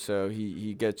Yorktown, so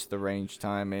he gets the range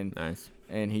time and nice.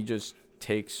 And he just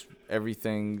takes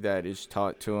everything that is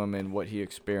taught to him and what he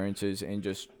experiences and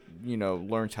just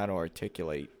learns how to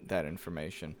articulate that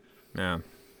information. Yeah.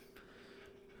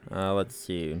 Let's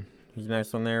see. Who's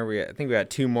next on there? I think we got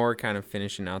two more kind of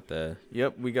finishing out the.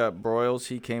 Yep, we got Broyles.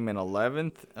 He came in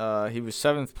 11th. He was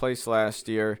 7th place last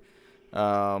year.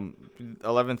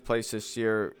 11th place this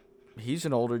year. He's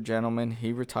an older gentleman.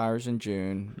 He retires in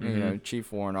June. Mm-hmm. Chief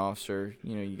warrant officer.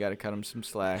 You got to cut him some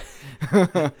slack.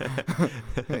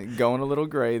 Going a little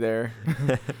gray there.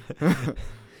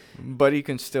 But he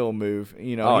can still move.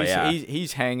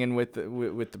 He's hanging with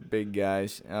the big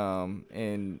guys.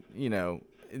 And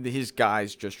his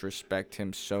guys just respect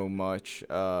him so much.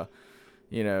 I'm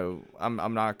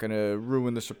not going to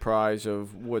ruin the surprise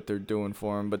of what they're doing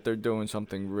for him, but they're doing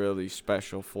something really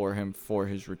special for him for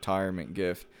his retirement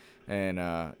gift. And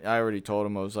I already told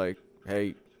him, I was like,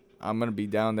 hey, I'm going to be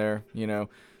down there.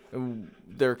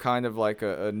 They're kind of like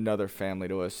another family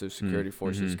to us, the security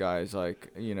forces guys.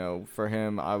 Like, for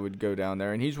him, I would go down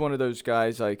there. And he's one of those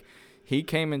guys, like, he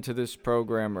came into this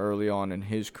program early on in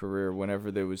his career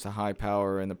whenever there was the high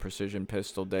power and the precision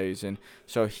pistol days. And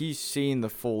so he's seen the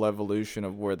full evolution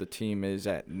of where the team is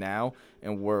at now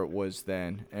and where it was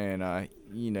then. And,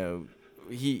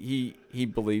 he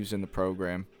believes in the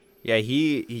program. Yeah,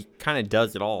 he kind of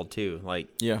does it all, too. Like,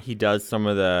 yeah. He does some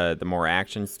of the more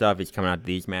action stuff. He's coming out to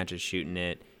these matches shooting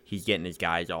it. He's getting his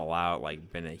guys all out,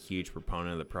 like, been a huge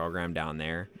proponent of the program down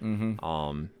there.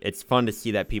 Mm-hmm. It's fun to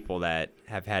see that people that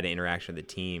have had an interaction with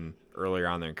the team earlier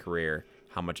on in their career,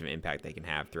 how much of an impact they can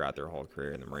have throughout their whole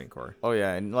career in the Marine Corps. Oh,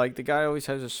 yeah, and, like, the guy always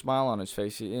has a smile on his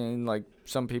face. And, like,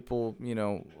 some people,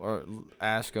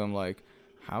 ask him, like,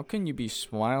 how can you be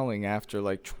smiling after,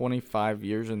 like, 25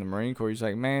 years in the Marine Corps? He's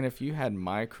like, man, if you had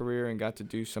my career and got to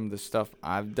do some of the stuff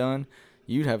I've done,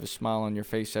 you'd have a smile on your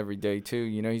face every day, too.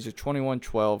 He's a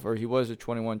 21-12, or he was a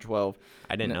 21-12.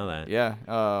 I didn't know that. Yeah.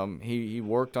 He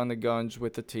worked on the guns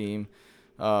with the team,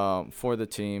 for the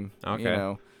team.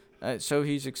 Okay. So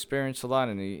he's experienced a lot,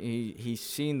 and he's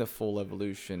seen the full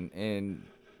evolution, and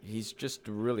he's just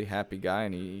a really happy guy,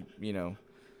 and he,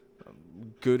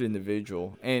 good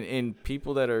individual. And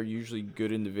people that are usually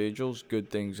good individuals, good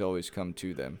things always come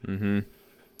to them. Mm-hmm.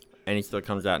 And he still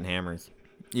comes out and hammers.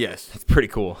 Yes. That's pretty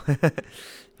cool.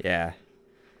 Yeah.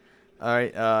 All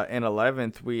right. In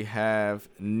 11th, we have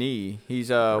Nee. He's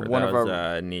one of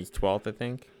our... Nee's 12th, I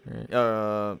think. Right.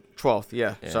 12th,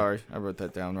 yeah. Sorry, I wrote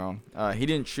that down wrong. He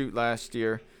didn't shoot last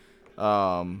year,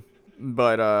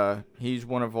 but he's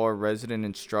one of our resident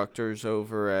instructors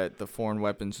over at the Foreign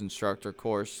Weapons Instructor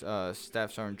course.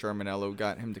 Staff Sergeant Germanello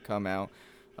got him to come out.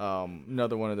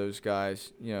 Another one of those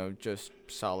guys, just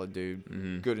solid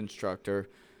dude, good instructor,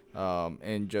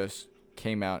 and just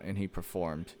came out and he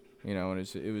performed, and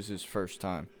it was his first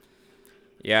time.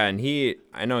 Yeah, and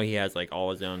I know he has, like,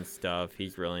 all his own stuff.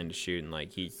 He's really into shooting.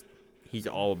 Like, he's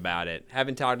all about it.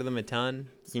 Haven't talked to them a ton.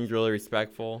 Seems really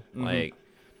respectful. Mm-hmm. Like,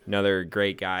 another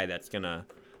great guy that's going to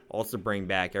also bring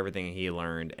back everything he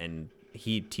learned. And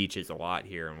he teaches a lot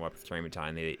here in Weapons Training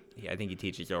Battalion. I think he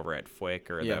teaches over at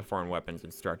FWIC, or the Foreign Weapons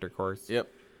Instructor course. Yep.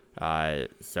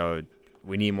 So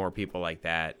we need more people like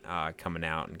that coming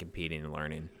out and competing and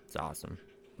learning. It's awesome.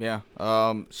 Yeah.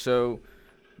 So...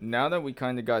 now that we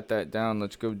kind of got that down,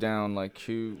 let's go down, like,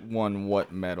 who won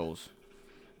what medals.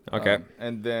 Okay.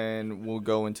 And then we'll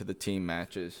go into the team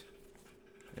matches,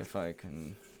 if I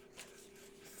can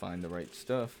find the right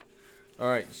stuff. All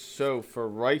right, so for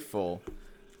rifle,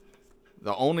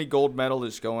 the only gold medal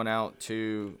is going out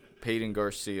to Peyton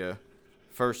Garcia.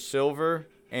 First silver,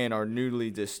 and our newly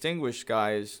distinguished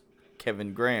guy is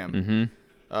Kevin Graham.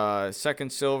 Mm-hmm.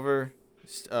 Second silver,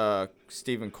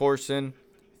 Stephen Corson.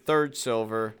 Third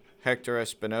silver, Hector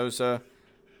Espinoza.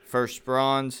 First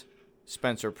bronze,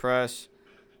 Spencer Press.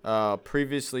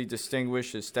 Previously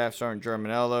distinguished is Staff Sergeant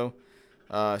Germanello.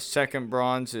 Second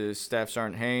bronze is Staff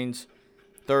Sergeant Haynes.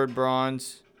 Third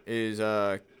bronze is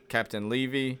Captain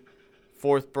Levy.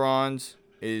 Fourth bronze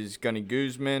is Gunny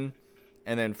Guzman.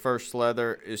 And then first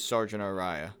leather is Sergeant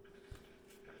Araya.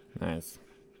 Nice.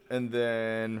 And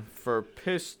then for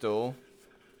pistol,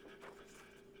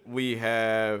 we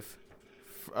have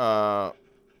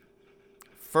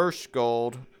first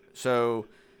gold. So,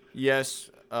 yes,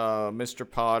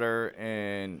 Mr. Potter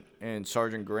and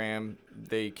Sergeant Graham,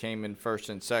 they came in first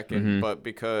and second, but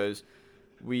because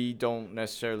we don't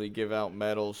necessarily give out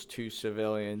medals to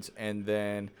civilians, and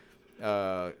then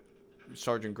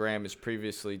Sergeant Graham is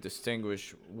previously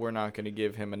distinguished, we're not going to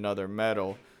give him another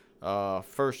medal.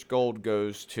 First gold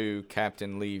goes to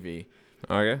Captain Levy.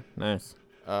 Okay, nice.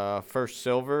 First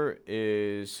silver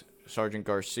is Sergeant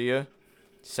Garcia.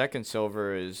 Second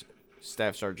silver is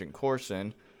Staff Sergeant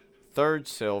Corson. Third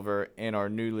silver and our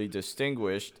newly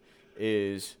distinguished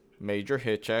is Major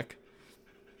Hitchek.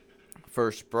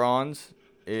 First bronze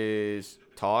is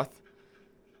Toth.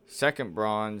 Second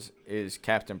bronze is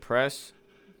Captain Press.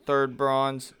 Third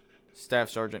bronze, Staff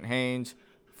Sergeant Haynes.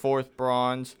 Fourth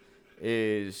bronze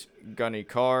is Gunny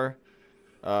Carr.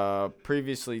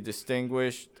 Previously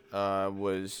distinguished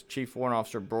was Chief Warrant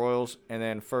Officer Broyles. And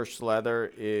then first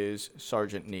leather is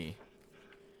Sergeant Nee.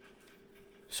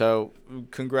 So,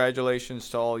 congratulations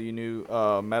to all you new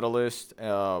medalists.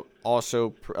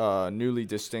 Also, newly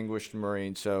distinguished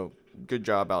Marines. So, good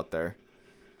job out there.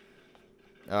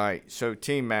 All right, so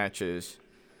team matches.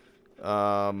 We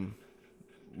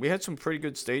had some pretty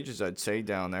good stages, I'd say,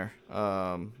 down there.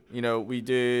 We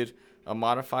did a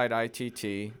modified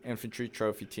ITT, Infantry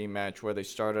Trophy Team match, where they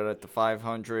started at the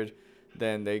 500,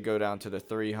 then they go down to the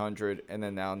 300, and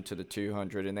then down to the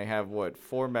 200. And they have,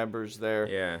 4 members there?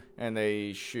 Yeah. And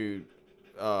they shoot.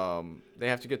 They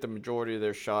have to get the majority of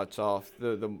their shots off.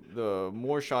 The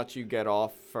more shots you get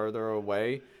off further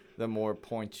away, the more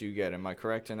points you get. Am I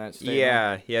correct in that statement?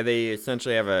 Yeah. They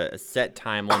essentially have a set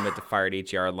time limit to fire at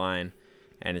each yard line,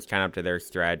 and it's kind of up to their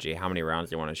strategy how many rounds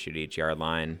they want to shoot each yard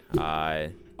line.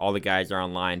 All the guys are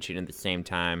online shooting at the same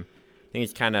time. I think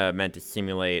it's kind of meant to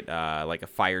simulate like a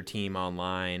fire team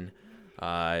online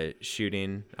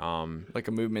shooting. Like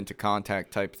a movement to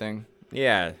contact type thing?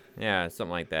 Yeah, something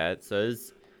like that. So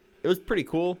it was pretty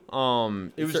cool.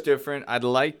 It was different. I'd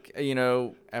like,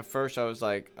 at first I was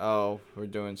like, oh, we're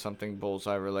doing something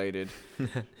bullseye related.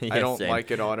 Yeah, I don't same.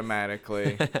 like it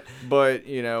automatically. But,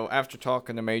 after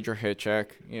talking to Major Hitchek,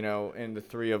 and the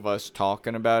three of us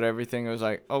talking about everything, I was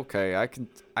like, okay,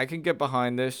 I can get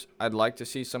behind this. I'd like to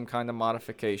see some kind of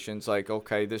modifications, like,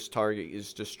 okay, this target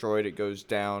is destroyed, it goes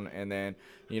down, and then,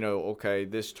 okay,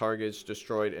 this target is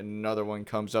destroyed, and another one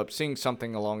comes up. Seeing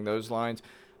something along those lines.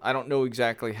 I don't know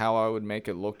exactly how I would make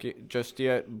it look just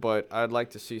yet, but I'd like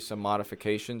to see some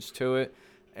modifications to it,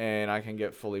 and I can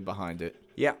get fully behind it.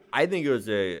 Yeah, I think it was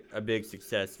a big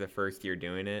success the first year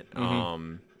doing it.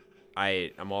 I'm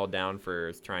all down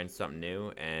for trying something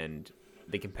new, and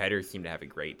the competitors seem to have a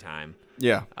great time.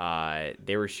 Yeah.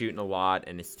 They were shooting a lot,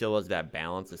 and it still has that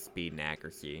balance of speed and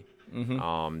accuracy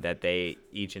that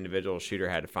each individual shooter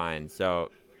had to find. So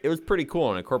it was pretty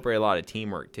cool and incorporated a lot of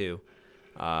teamwork too.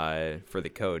 For the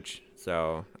coach.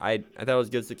 So I thought it was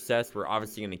good success. We're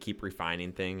obviously going to keep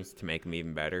refining things to make them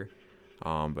even better.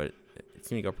 But it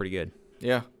seemed to go pretty good.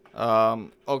 Yeah.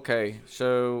 Okay.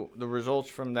 So the results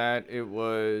from that, it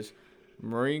was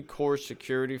Marine Corps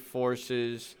Security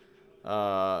Forces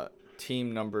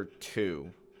team number 2.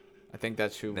 I think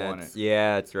that's who won it.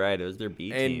 Yeah, that's right. It was their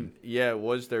B team. Yeah, it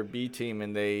was their B team,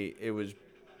 and it was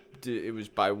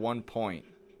by 1 point.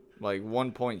 Like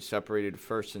 1 point separated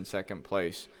first and second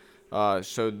place.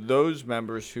 So those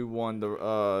members who won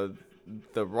the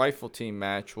rifle team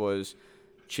match was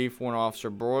Chief Warrant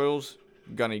Officer Broyles,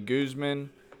 Gunny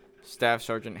Guzman, Staff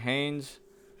Sergeant Haynes,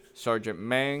 Sergeant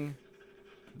Meng.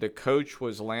 The coach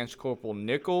was Lance Corporal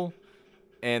Nickel,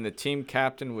 and the team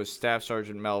captain was Staff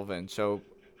Sergeant Melvin. So,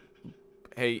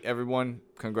 hey everyone,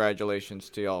 congratulations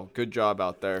to y'all. Good job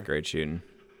out there. Great shooting.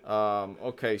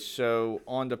 Okay, so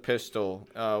on the pistol,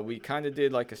 we kind of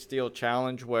did like a steel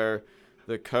challenge where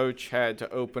the coach had to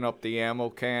open up the ammo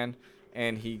can,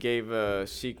 and he gave a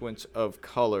sequence of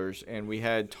colors, and we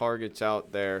had targets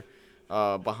out there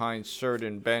behind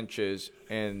certain benches,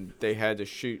 and they had to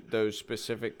shoot those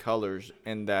specific colors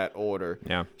in that order.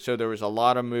 Yeah. So there was a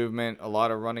lot of movement, a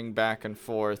lot of running back and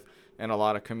forth, and a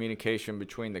lot of communication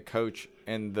between the coach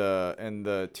and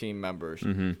the team members.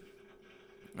 Mm-hmm.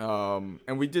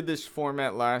 And we did this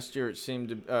format last year. It seemed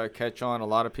to catch on. A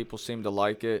lot of people seem to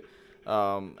like it.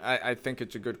 I think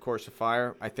it's a good course of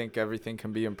fire. I think everything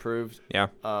can be improved. Yeah.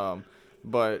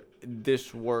 But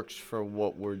this works for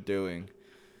what we're doing.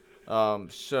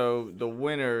 So the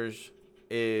winners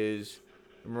is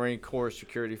Marine Corps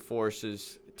Security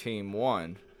Forces Team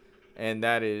 1, and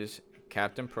that is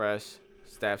Captain Press,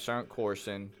 Staff Sergeant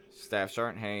Corson, Staff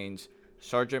Sergeant Haynes,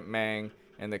 Sergeant Mang,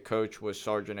 and the coach was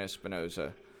Sergeant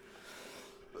Espinoza.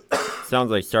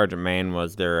 Sounds like Sergeant Mang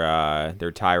was their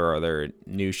Tyro, their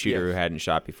new shooter who hadn't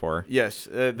shot before. Yes,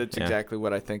 that's exactly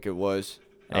what I think it was.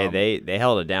 Hey, they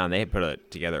held it down. They put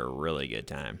together a really good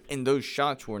time. And those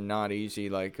shots were not easy.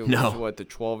 Like, it was, the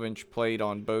 12-inch plate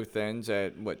on both ends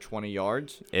at, 20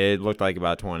 yards? It looked like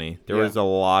about 20. There was a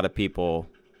lot of people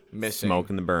missing.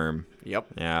 Smoking the berm. Yep.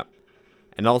 Yeah.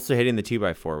 And also hitting the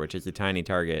 2x4, which is a tiny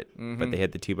target. But they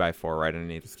hit the 2x4 right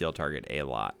underneath the steel target a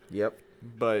lot. Yep.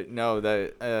 But, no,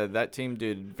 that team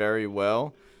did very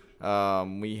well.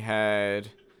 We had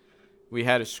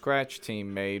a scratch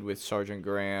team made with Sergeant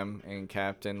Graham and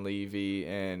Captain Levy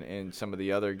and some of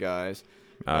the other guys.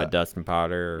 Dustin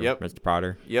Potter. Mr.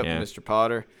 Potter. Yep, yeah. Mr.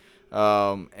 Potter.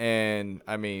 And,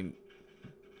 I mean,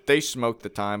 they smoked the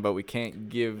time, but we can't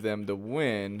give them the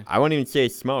win. I wouldn't even say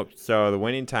smoked. So the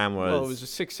winning time was... Well, it was a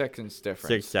 6 seconds difference.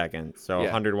 6 seconds. So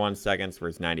 101 seconds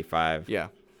versus 95. Yeah.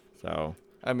 So...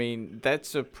 I mean,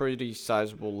 that's a pretty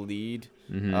sizable lead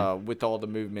with all the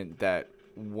movement that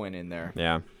went in there.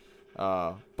 Yeah.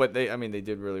 But they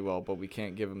did really well, but we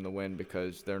can't give them the win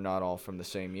because they're not all from the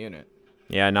same unit.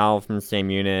 Yeah, not all from the same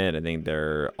unit. I think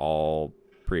they're all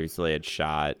previously had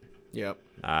shot. Yep.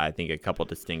 I think a couple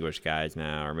distinguished guys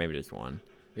now, or maybe just one.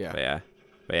 Yeah.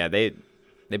 But yeah, they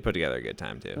put together a good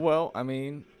time too. Well, I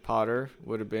mean, Potter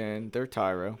would have been their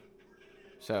Tyro.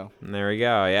 So. And there we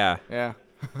go. Yeah. Yeah.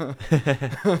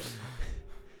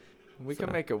 We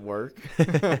can make it work.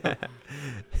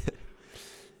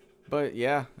 But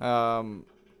yeah,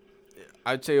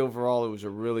 I'd say overall it was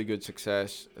a really good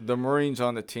success. The Marines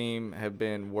on the team have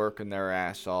been working their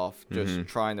ass off, just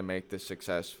trying to make this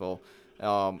successful.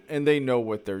 And they know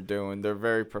what they're doing. They're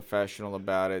very professional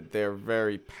about it. They're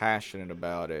very passionate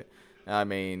about it. I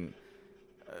mean,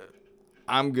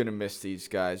 I'm going to miss these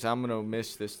guys. I'm going to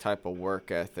miss this type of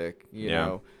work ethic, you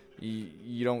know.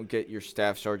 You don't get your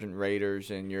Staff Sergeant Raiders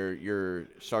and your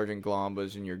Sergeant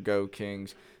Glombas and your Go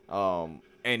Kings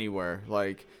anywhere.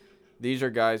 Like, these are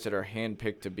guys that are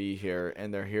handpicked to be here,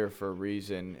 and they're here for a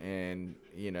reason, and,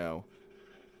 you know,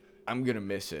 I'm going to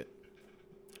miss it.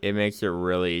 It makes it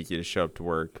really easy to show up to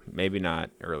work. Maybe not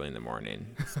early in the morning.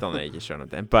 Still not just showing up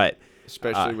then, but...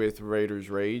 Especially with Raiders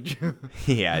Rage.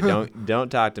 Yeah, don't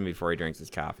talk to him before he drinks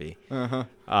his coffee.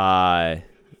 But...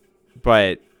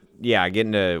 yeah,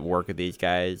 getting to work with these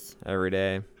guys every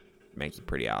day makes it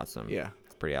pretty awesome. Yeah.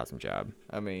 It's a pretty awesome job.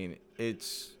 I mean,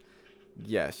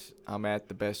 yes, I'm at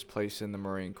the best place in the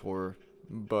Marine Corps,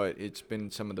 but it's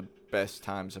been some of the best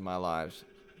times of my lives.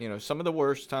 You know, some of the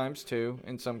worst times, too,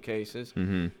 in some cases.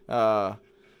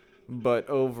 But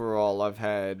overall, I've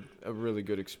had a really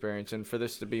good experience. And for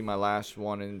this to be my last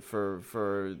one and for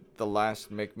the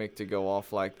last Mick to go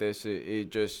off like this,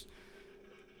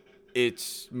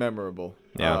 it's memorable.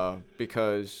 Yeah.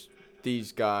 Because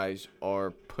these guys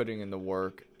are putting in the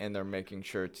work and they're making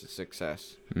sure it's a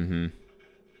success.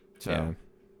 So,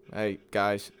 hey,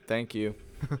 guys, thank you.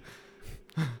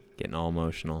 Getting all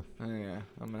emotional. Oh, yeah,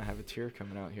 I'm going to have a tear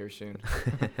coming out here soon.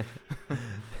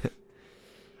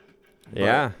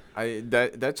 Yeah.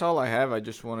 That's all I have. I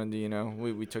just wanted to, you know,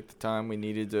 we took the time. We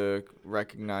needed to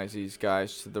recognize these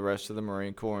guys to the rest of the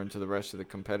Marine Corps and to the rest of the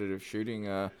competitive shooting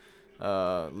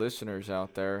listeners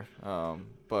out there.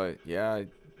 But yeah,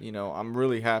 you know, I'm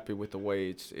really happy with the way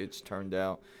it's turned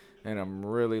out, and I'm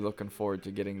really looking forward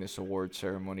to getting this award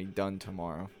ceremony done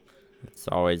tomorrow. It's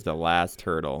always the last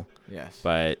hurdle. Yes.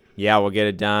 But yeah, we'll get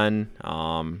it done.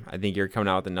 I think you're coming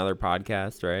out with another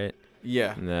podcast, right?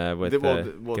 Yeah. With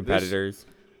the competitors.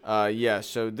 Yeah,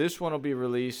 so this one will be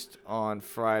released on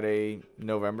Friday,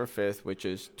 November 5th, which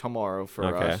is tomorrow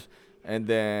for us. And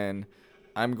then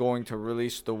I'm going to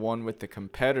release the one with the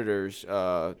competitors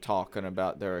talking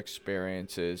about their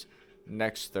experiences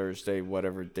next Thursday,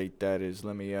 whatever date that is.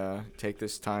 Let me take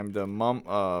this time to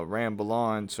ramble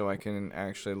on so I can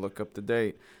actually look up the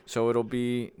date. So it'll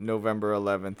be November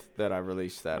 11th that I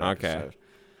release that episode.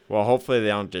 Well, hopefully they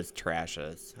don't just trash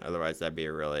us. Otherwise, that'd be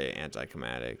a really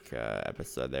anticlimactic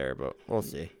episode there, but we'll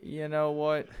see. You know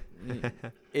what?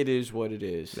 It is what it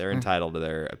is. They're entitled to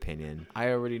their opinion.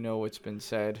 I already know what's been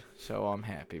said, so I'm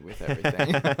happy with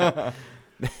everything.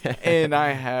 And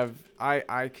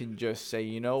I can just say,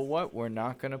 you know what? We're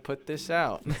not going to put this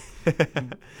out.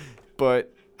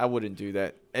 But I wouldn't do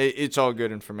that. It's all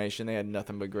good information. They had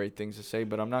nothing but great things to say,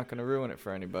 but I'm not going to ruin it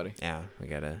for anybody. Yeah, we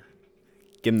got to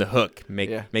give them the hook.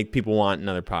 Make people want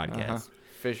another podcast.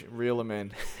 reel them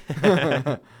in.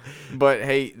 But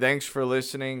hey, thanks for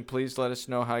listening. Please let us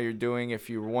know how you're doing. If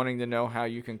you're wanting to know how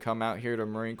you can come out here to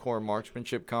Marine Corps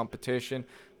Marksmanship Competition,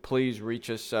 please reach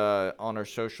us on our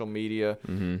social media.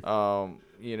 Send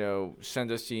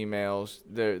us emails.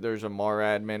 There's a MAR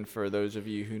admin for those of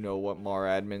you who know what MAR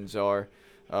admins are.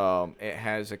 It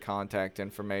has a contact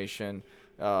information.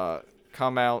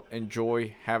 Come out,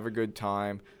 enjoy, have a good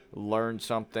time, learn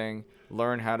something,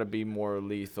 learn how to be more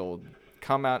lethal.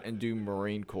 Come out and do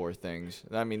Marine Corps things.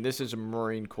 I mean, this is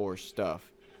Marine Corps stuff.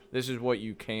 This is what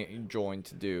you can join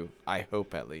to do, I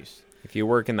hope at least. If you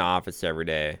work in the office every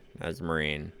day as a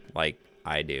Marine, like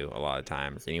I do a lot of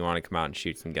times, and you want to come out and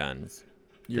shoot some guns,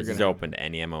 this is open to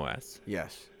any MOS.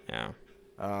 Yes. Yeah.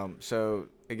 So,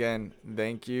 again,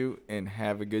 thank you, and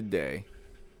have a good day.